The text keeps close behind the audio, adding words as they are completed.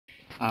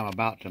I'm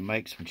about to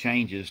make some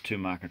changes to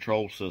my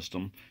control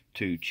system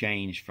to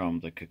change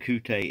from the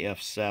Kakute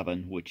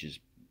F7, which is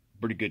a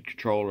pretty good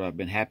controller. I've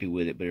been happy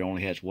with it, but it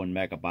only has 1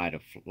 megabyte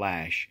of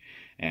flash,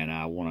 and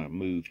I want to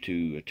move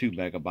to a 2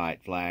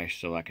 megabyte flash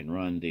so I can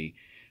run the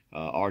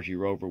RG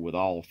Rover with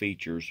all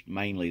features,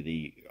 mainly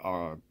the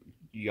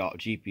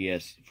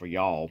GPS for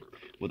y'all,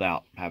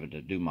 without having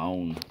to do my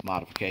own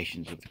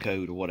modifications of the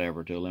code or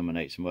whatever to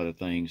eliminate some other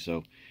things.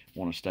 So I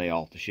want to stay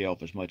off the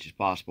shelf as much as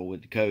possible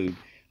with the code.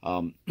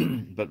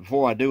 But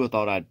before I do, I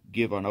thought I'd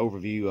give an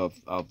overview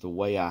of the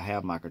way I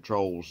have my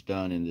controls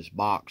done in this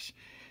box,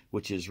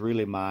 which is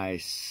really my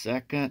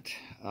second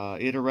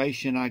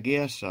iteration, I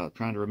guess.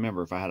 Trying to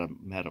remember if I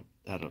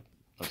had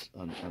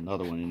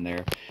another one in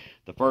there.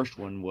 The first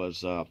one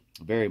was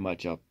very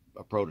much a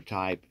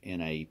prototype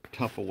in a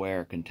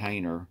Tupperware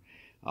container,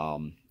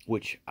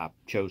 which I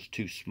chose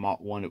too small.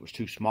 One, it was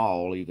too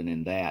small even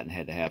in that, and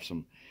had to have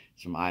some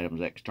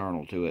items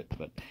external to it.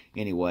 But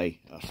anyway,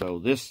 so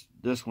this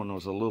one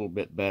was a little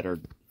bit better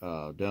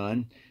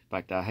done. In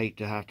fact, I hate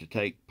to have to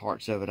take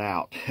parts of it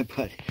out.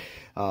 But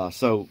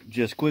so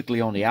just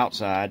quickly on the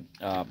outside,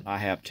 I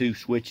have 2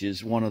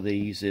 switches. One of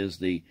these is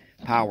the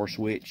power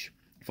switch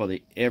for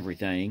the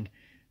everything.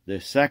 The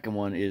second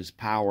one is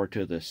power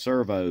to the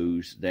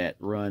servos that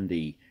run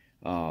the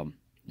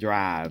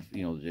drive,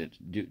 that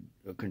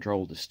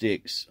control the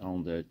sticks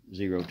on the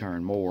 0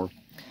 turn more.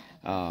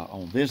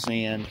 On this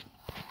end,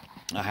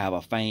 I have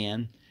a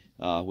fan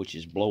which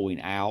is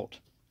blowing out,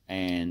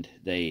 and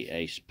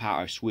a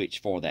power switch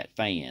for that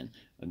fan.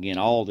 Again,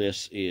 all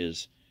this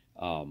is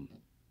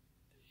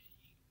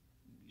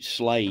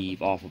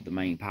slave off of the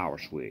main power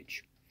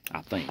switch.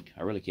 I think.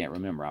 I really can't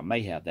remember. I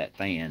may have that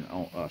fan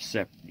on,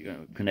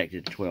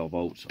 connected to 12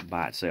 volts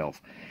by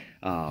itself,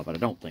 but I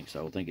don't think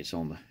so. I think it's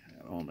on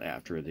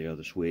after the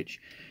other switch.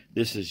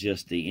 This is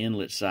just the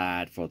inlet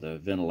side for the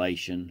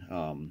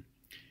ventilation.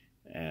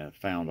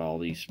 Found all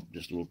this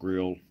little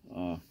grill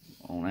on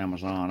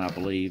Amazon, I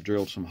believe.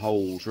 Drilled some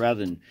holes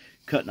rather than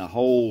cutting a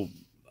whole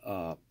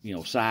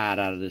side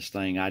out of this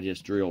thing. I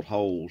just drilled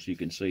holes. You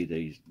can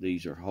see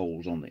these are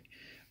holes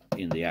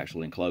in the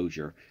actual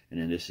enclosure, and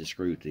then this is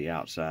screwed to the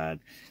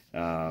outside.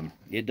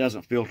 It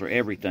doesn't filter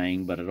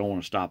everything, but I don't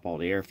want to stop all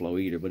the airflow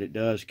either, but it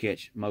does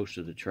catch most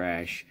of the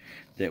trash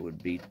that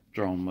would be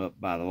thrown up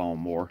by the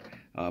lawnmower.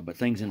 But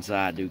things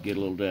inside do get a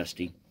little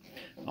dusty.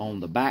 On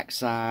the back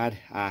side,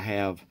 I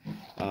have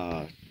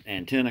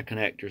antenna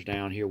connectors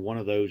down here. One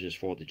of those is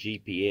for the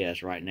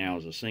GPS. Right now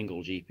is a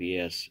single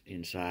GPS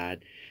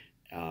inside.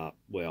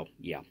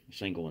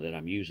 Single one that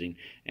I'm using.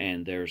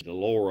 And there's the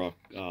LoRa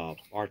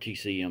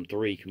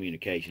RTCM3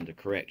 communication, the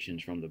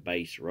corrections from the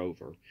base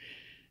rover.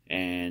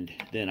 And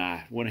then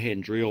I went ahead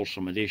and drilled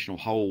some additional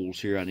holes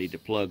here. I need to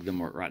plug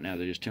them. Right now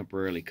they're just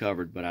temporarily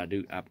covered, but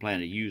I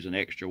plan to use an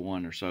extra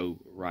one or so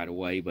right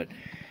away. But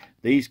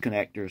these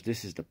connectors,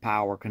 this is the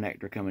power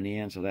connector coming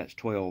in, so that's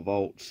 12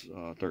 volts,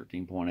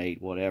 13.8,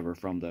 whatever,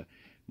 from the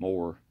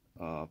more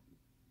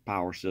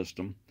power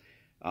system.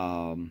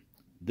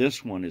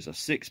 This one is a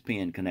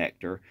 6-pin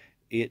connector.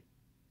 It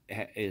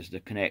is the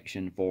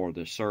connection for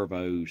the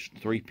servos,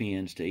 3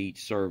 pins to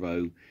each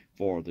servo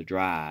for the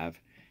drive.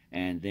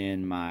 And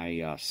then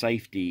my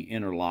safety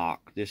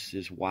interlock, this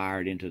is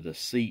wired into the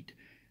seat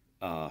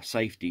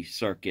safety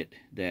circuit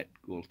that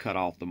will cut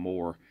off the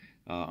mower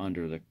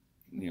under the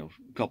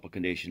couple of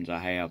conditions I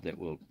have that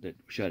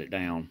shut it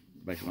down,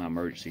 basically my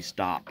emergency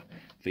stop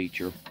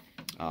feature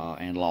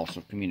and loss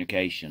of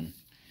communication.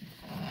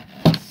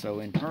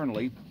 So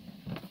internally,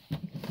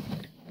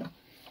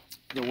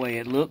 the way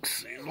it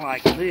looks is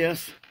like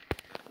this,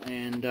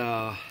 and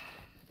let's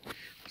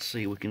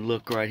see, we can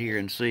look right here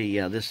and see,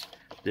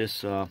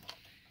 the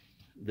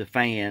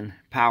fan,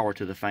 power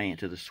to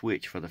the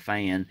switch for the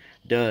fan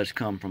does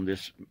come from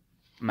this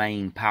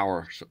main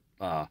power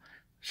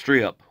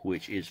strip,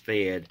 which is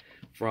fed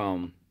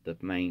from the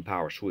main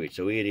power switch.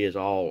 So it is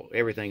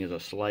everything is a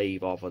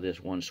slave off of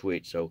this one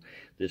switch, so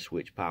this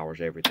switch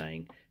powers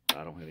everything.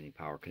 I don't have any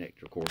power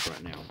connector, of course,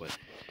 right now,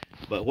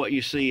 but what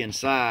you see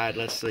inside,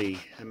 let's see,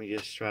 let me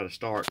just try to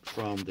start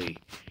from the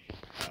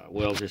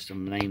just to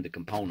name the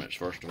components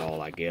first of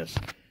all, I guess.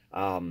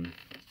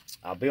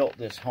 I built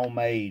this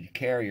homemade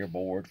carrier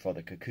board for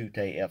the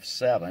Kakute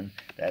F7.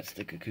 That's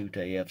the Kakute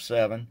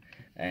F7.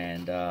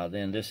 And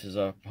then this is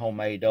a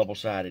homemade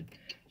double-sided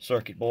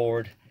circuit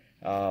board.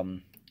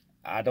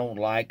 I don't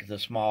like the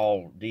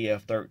small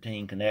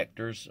DF13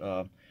 connectors.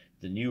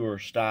 The newer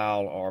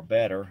style are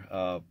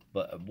better,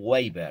 but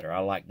way better. I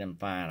like them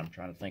fine. I'm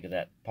trying to think of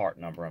that part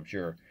number. I'm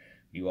sure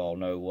you all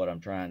know what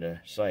I'm trying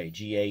to say.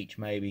 GH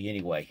maybe.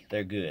 Anyway,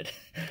 they're good.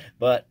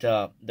 But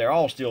they're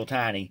all still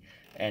tiny.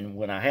 And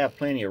when I have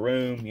plenty of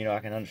room, I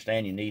can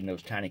understand you needing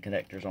those tiny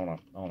connectors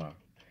on a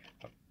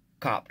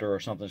copter or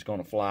something that's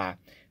going to fly.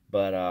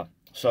 But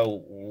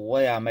so the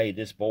way I made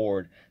this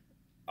board,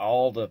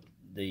 all the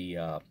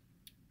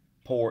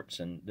ports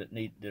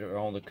that are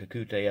on the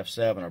Kakute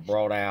F7 are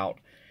brought out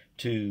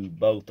to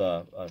both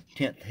a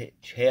 10th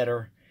hitch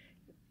header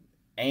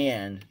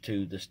and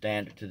to the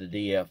standard, to the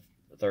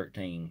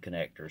 13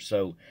 connectors.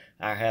 So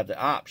I have the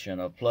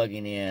option of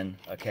plugging in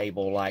a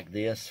cable like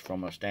this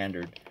from a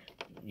standard,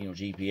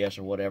 GPS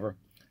or whatever,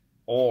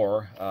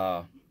 or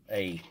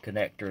a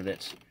connector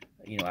that's,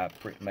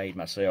 I've made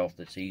myself,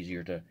 that's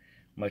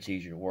much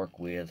easier to work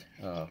with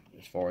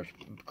as far as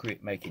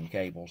making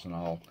cables and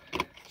all.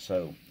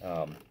 So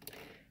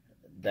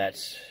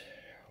that's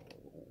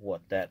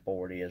what that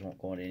board is.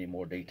 Won't go into any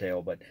more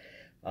detail, but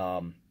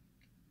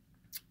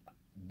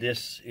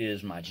this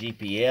is my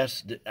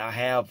GPS. I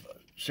have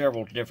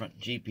several different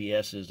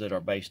GPSs that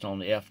are based on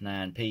the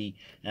F9P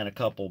and a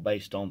couple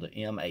based on the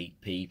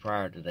M8P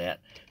prior to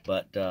that,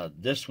 but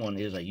this one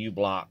is a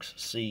U-blox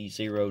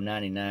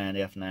C099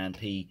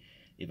 F9P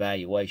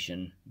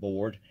evaluation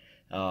board.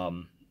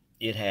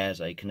 It has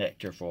a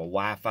connector for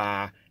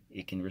Wi-Fi.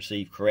 It can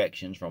receive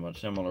corrections from a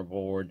similar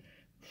board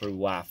through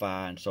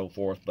Wi-Fi and so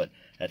forth, but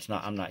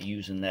I'm not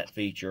using that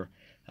feature.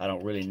 I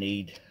don't really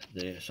need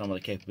some of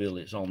the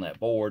capabilities on that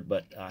board,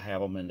 but I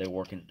have them and they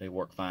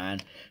work fine.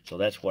 So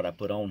that's what I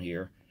put on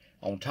here.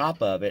 On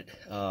top of it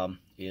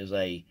is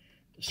a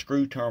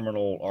screw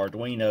terminal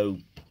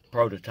Arduino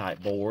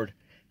prototype board,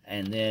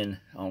 and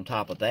then on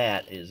top of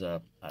that is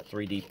a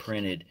 3D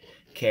printed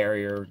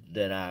carrier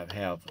that I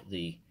have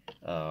the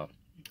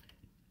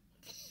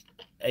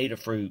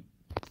Adafruit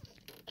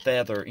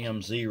Feather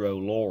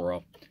M0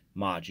 LoRa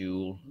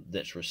module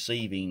that's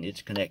receiving.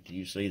 It's connected,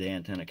 you see the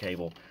antenna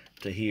cable,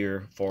 to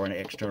here for an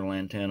external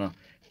antenna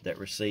that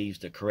receives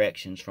the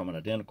corrections from an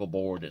identical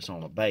board that's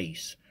on a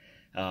base.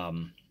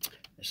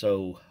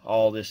 So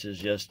all this is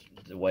just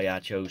the way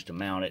I chose to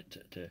mount it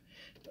to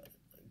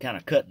kind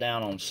of cut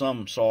down on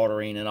some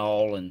soldering and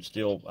all, and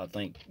still I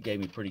think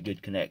gave me pretty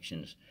good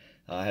connections.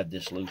 I have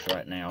this loose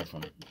right now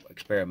from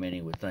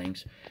experimenting with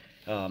things.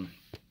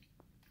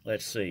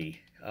 Let's see.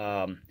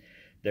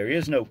 There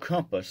is no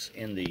compass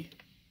in the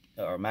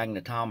or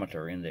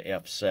magnetometer in the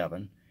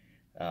F7.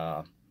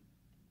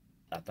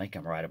 I think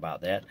I'm right about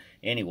that.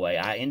 Anyway,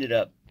 I ended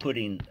up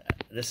putting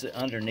this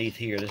underneath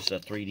here. This is a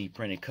 3D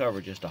printed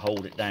cover just to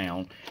hold it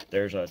down.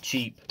 There's a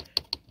cheap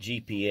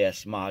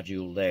GPS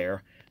module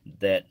there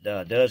that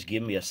does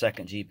give me a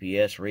second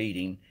GPS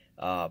reading,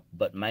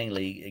 but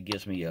mainly it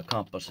gives me a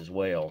compass as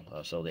well.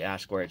 So the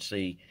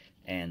I2C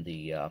and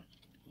the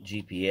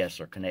GPS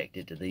are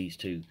connected to these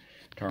two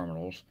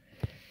terminals.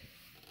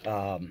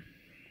 I'm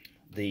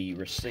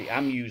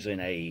using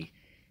a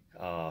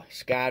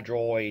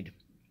SkyDroid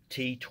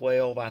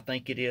T12, I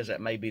think it is.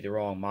 That may be the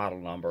wrong model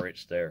number.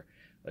 It's their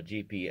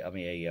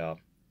handheld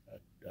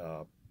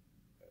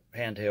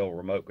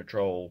remote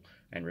control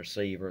and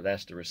receiver.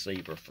 That's the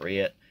receiver for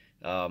it.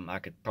 I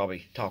could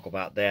probably talk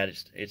about that.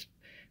 It's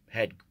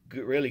had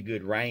really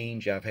good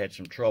range. I've had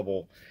some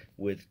trouble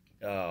with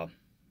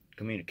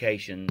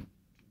communication.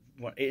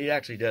 It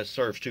actually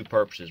serves two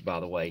purposes, by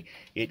the way.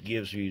 It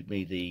gives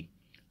me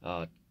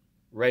the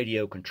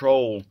radio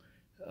control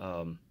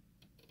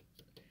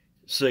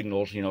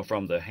signals,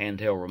 from the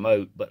handheld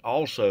remote, but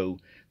also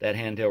that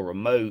handheld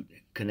remote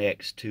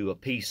connects to a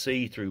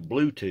PC through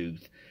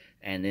Bluetooth,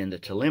 and then the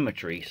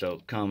telemetry, so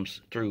it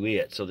comes through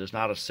it. So there's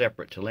not a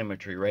separate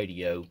telemetry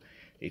radio.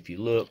 If you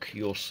look,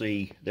 you'll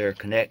see there are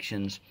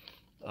connections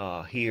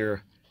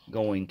here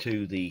going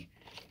to the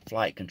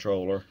flight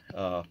controller,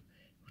 to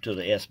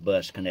the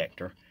S-bus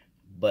connector.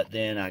 But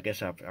then I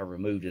guess I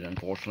removed it,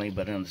 unfortunately,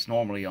 but it's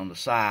normally on the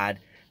side.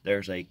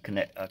 There's a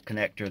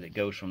connector that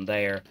goes from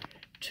there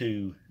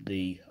to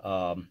the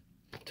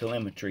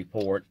telemetry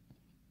port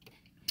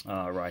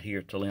right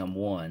here, Telem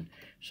 1.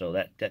 So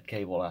that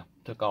cable I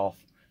took off.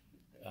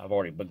 I've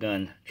already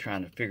begun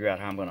trying to figure out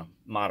how I'm going to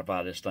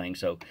modify this thing.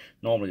 So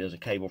normally there's a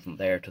cable from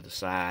there to the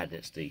side.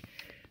 That's the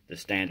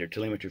standard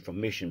telemetry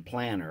from Mission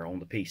Planner on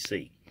the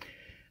PC.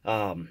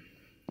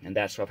 And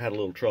that's why I've had a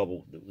little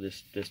trouble.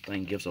 This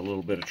thing gives a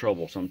little bit of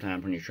trouble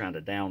sometimes when you're trying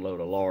to download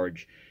a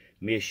large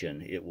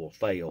mission. It will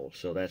fail,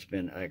 so that's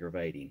been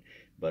aggravating.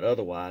 But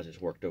otherwise,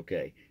 it's worked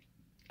okay.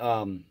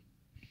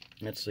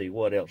 Let's see,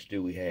 what else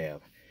do we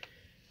have?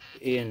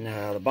 In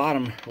the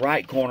bottom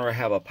right corner, I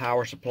have a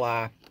power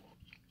supply.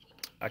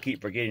 I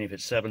keep forgetting if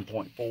it's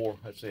 7.4.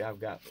 Let's see,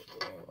 I've got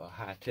a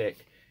high-tech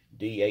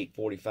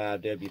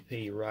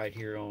D845WP right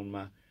here on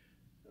my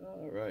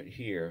right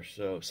here.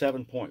 So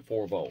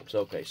 7.4 volts.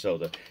 Okay, so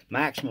the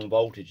maximum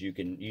voltage you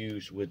can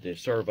use with the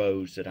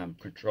servos that I'm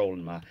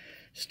controlling my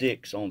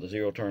sticks on the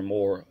zero turn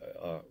more,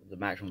 the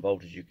maximum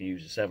voltage you can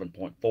use is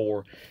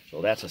 7.4.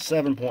 So that's a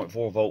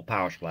 7.4 volt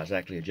power supply. It's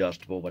actually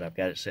adjustable, but I've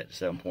got it set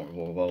to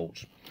 7.4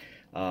 volts.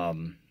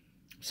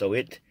 So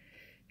it,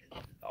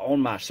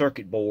 on my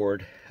circuit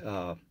board,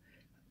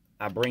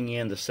 I bring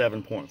in the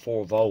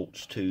 7.4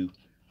 volts to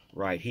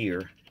right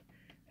here,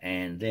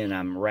 and then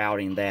I'm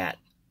routing that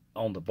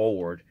on the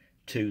board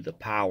to the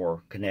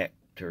power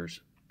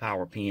connectors,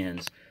 power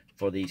pins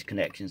for these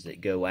connections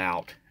that go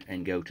out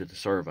and go to the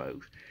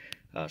servos.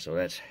 So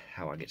that's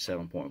how I get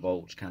 7.0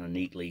 volts kind of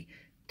neatly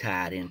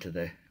tied into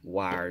the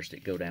wires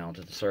that go down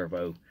to the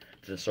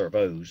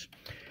servos.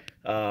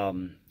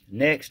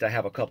 Next, I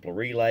have a couple of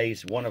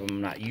relays. One of them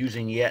I'm not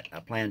using yet.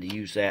 I plan to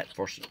use that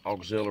for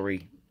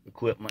auxiliary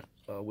equipment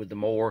with the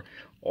mower,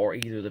 or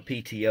either the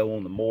PTO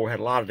on the mower. Had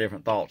a lot of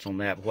different thoughts on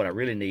that, but what I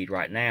really need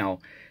right now,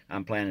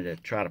 I'm planning to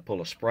try to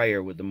pull a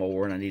sprayer with the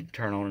mower, and I need to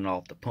turn on and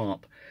off the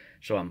pump.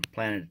 So I'm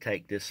planning to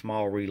take this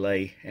small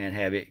relay and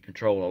have it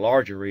control a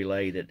larger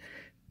relay that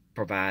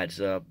provides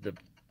the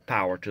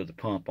power to the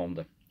pump on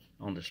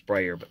the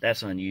sprayer, but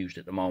that's unused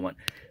at the moment.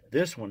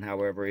 This one,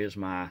 however, is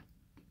my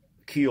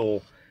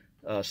kill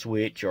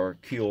switch or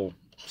kill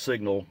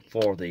signal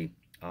for the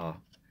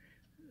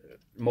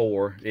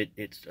mower.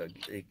 It's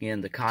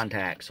again, the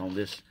contacts on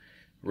this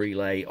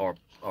relay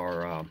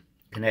are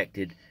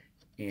connected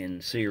in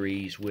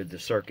series with the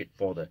circuit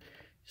for the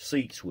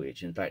seat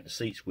switch. In fact, the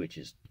seat switch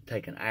is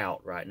taken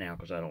out right now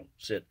because I don't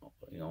sit,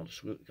 you know,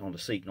 on the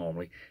seat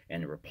normally,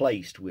 and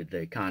replaced with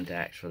the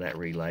contacts for that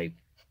relay.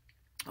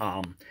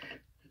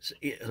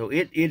 So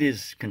it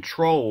is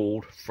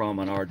controlled from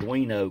an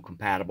Arduino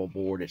compatible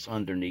board that's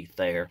underneath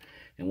there.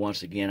 And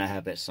once again, I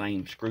have that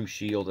same screw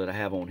shield that I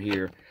have on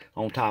here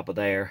on top of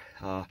there,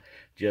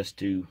 just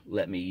to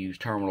let me use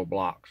terminal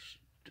blocks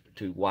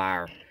to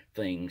wire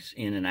things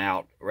in and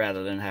out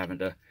rather than having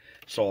to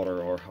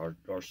solder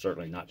or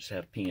certainly not just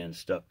have pins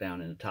stuck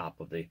down in the top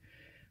of the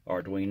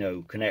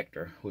Arduino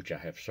connector, which I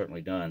have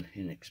certainly done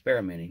in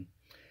experimenting.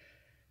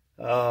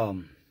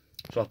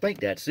 So I think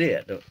that's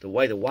it. The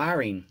way the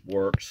wiring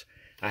works,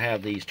 I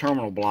have these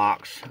terminal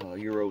blocks,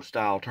 Euro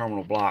style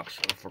terminal blocks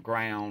for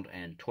ground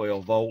and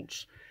 12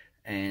 volts,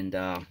 and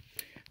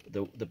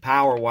the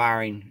power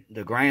wiring,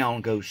 the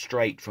ground goes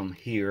straight from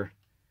here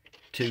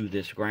to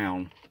this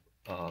ground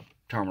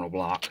terminal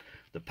block.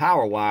 The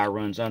power wire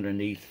runs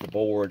underneath the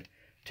board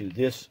to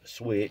this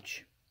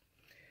switch,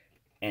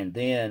 and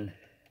then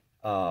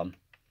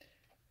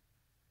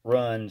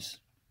runs,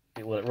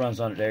 well, it runs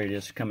under there. It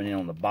is coming in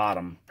on the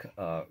bottom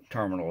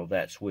terminal of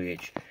that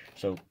switch.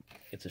 So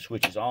if the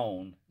switch is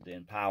on,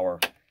 then power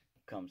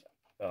comes,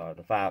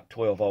 the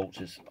 12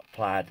 volts is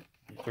applied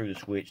through the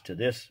switch to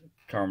this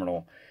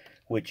terminal,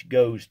 which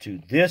goes to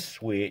this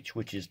switch,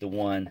 which is the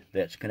one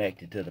that's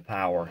connected to the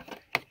power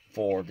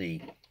for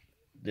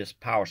this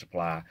power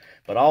supply.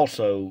 But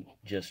also,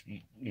 just,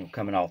 you know,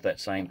 coming off that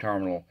same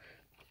terminal,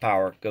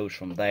 power goes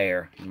from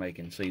there, you may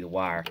can see the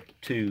wire,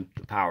 to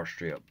the power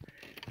strip.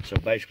 So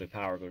basically,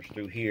 power goes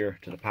through here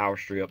to the power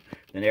strip,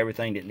 then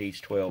everything that needs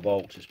 12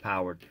 volts is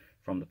powered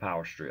from the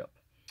power strip.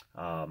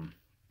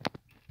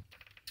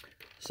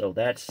 So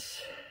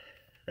that's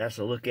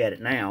a look at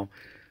it now.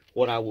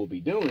 What I will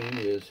be doing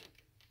is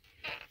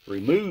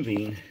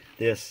removing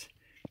this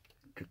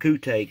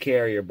Kakute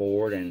carrier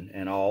board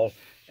and all,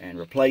 and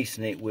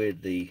replacing it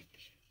with the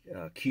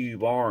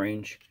Cube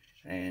Orange,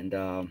 and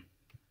I've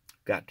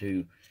got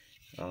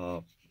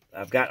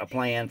a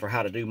plan for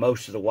how to do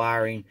most of the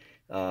wiring.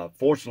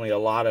 Fortunately, a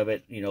lot of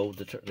it, you know,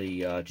 the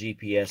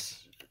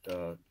GPS,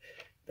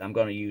 I'm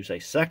going to use a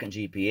second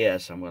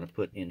GPS I'm going to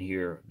put in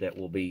here that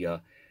will be,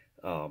 I'm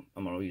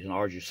going to use an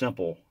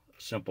Arduino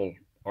simple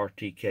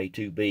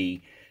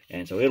RTK2B,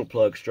 and so it'll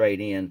plug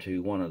straight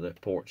into one of the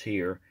ports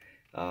here.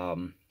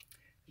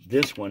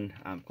 This one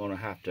I'm going to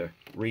have to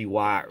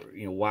rewire,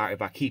 you know,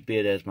 if I keep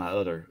it as my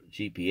other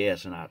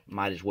GPS, and I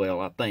might as well,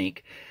 I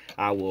think,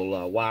 I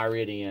will wire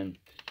it in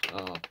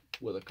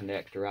with a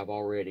connector. I've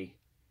already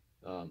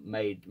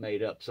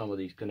made up some of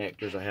these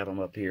connectors. I have them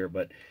up here,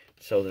 but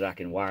so that I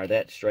can wire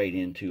that straight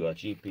into a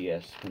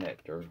GPS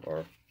connector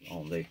or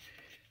on the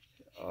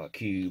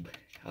Cube.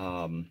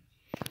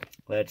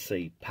 Let's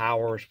see,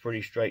 power is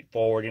pretty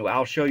straightforward. Anyway,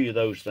 I'll show you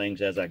those things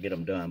as I get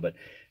them done, but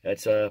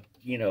it's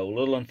you know, a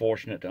little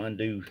unfortunate to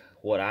undo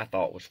what I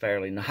thought was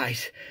fairly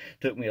nice.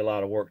 Took me a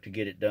lot of work to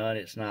get it done.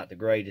 It's not the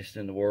greatest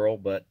in the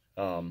world, but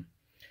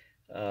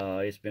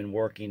it's been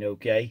working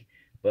okay.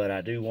 But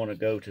I do want to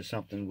go to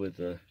something with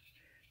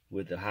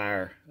the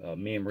higher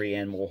memory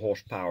and more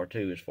horsepower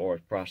too, as far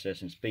as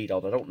processing speed.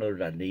 Although I don't know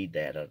that I need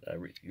that. I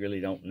really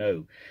don't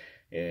know.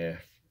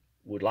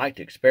 Would like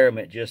to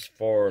experiment just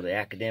for the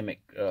academic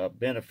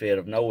benefit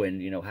of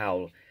knowing, you know,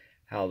 how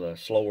the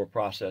slower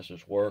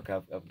processors work.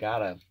 I've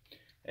got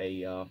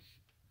a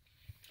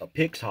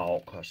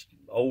Pixhawk, an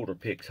older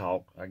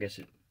Pixhawk. I guess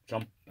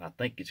I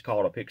think it's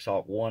called a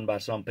Pixhawk 1 by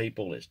some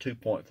people. It's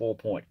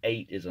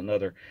 2.4.8 is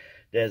another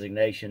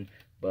designation,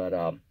 but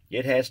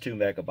it has 2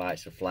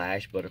 megabytes of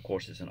flash. But of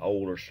course, it's an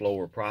older,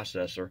 slower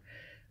processor.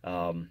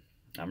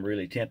 I'm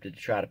really tempted to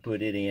try to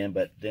put it in,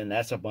 but then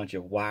that's a bunch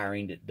of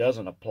wiring that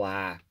doesn't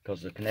apply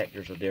because the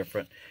connectors are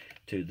different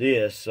to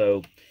this.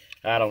 So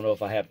I don't know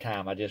if I have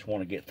time. I just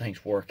want to get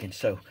things working,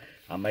 so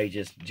I may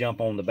just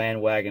jump on the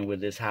bandwagon with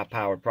this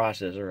high-powered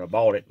processor. I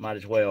bought it, might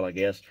as well, I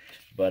guess.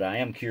 But I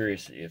am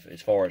curious if,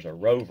 as far as a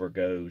rover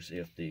goes,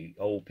 if the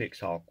old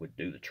Pixhawk would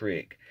do the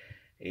trick.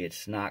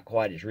 It's not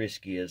quite as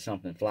risky as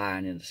something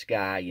flying in the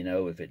sky, you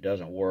know, if it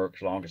doesn't work,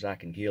 as long as I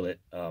can kill it.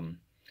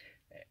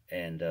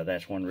 And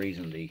that's one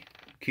reason the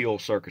kill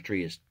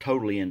circuitry is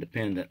totally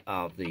independent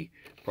of the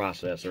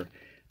processor.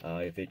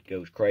 If it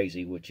goes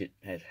crazy, which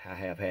I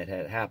have had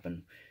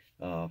happen,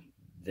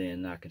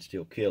 then I can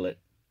still kill it.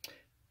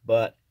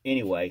 But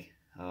anyway,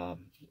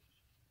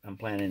 I'm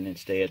planning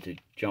instead to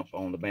jump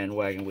on the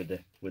bandwagon with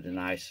the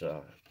nice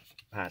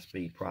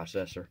high-speed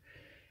processor.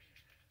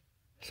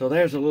 So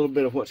there's a little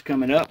bit of what's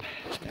coming up,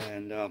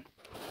 and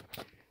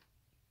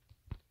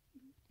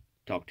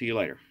talk to you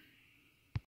later.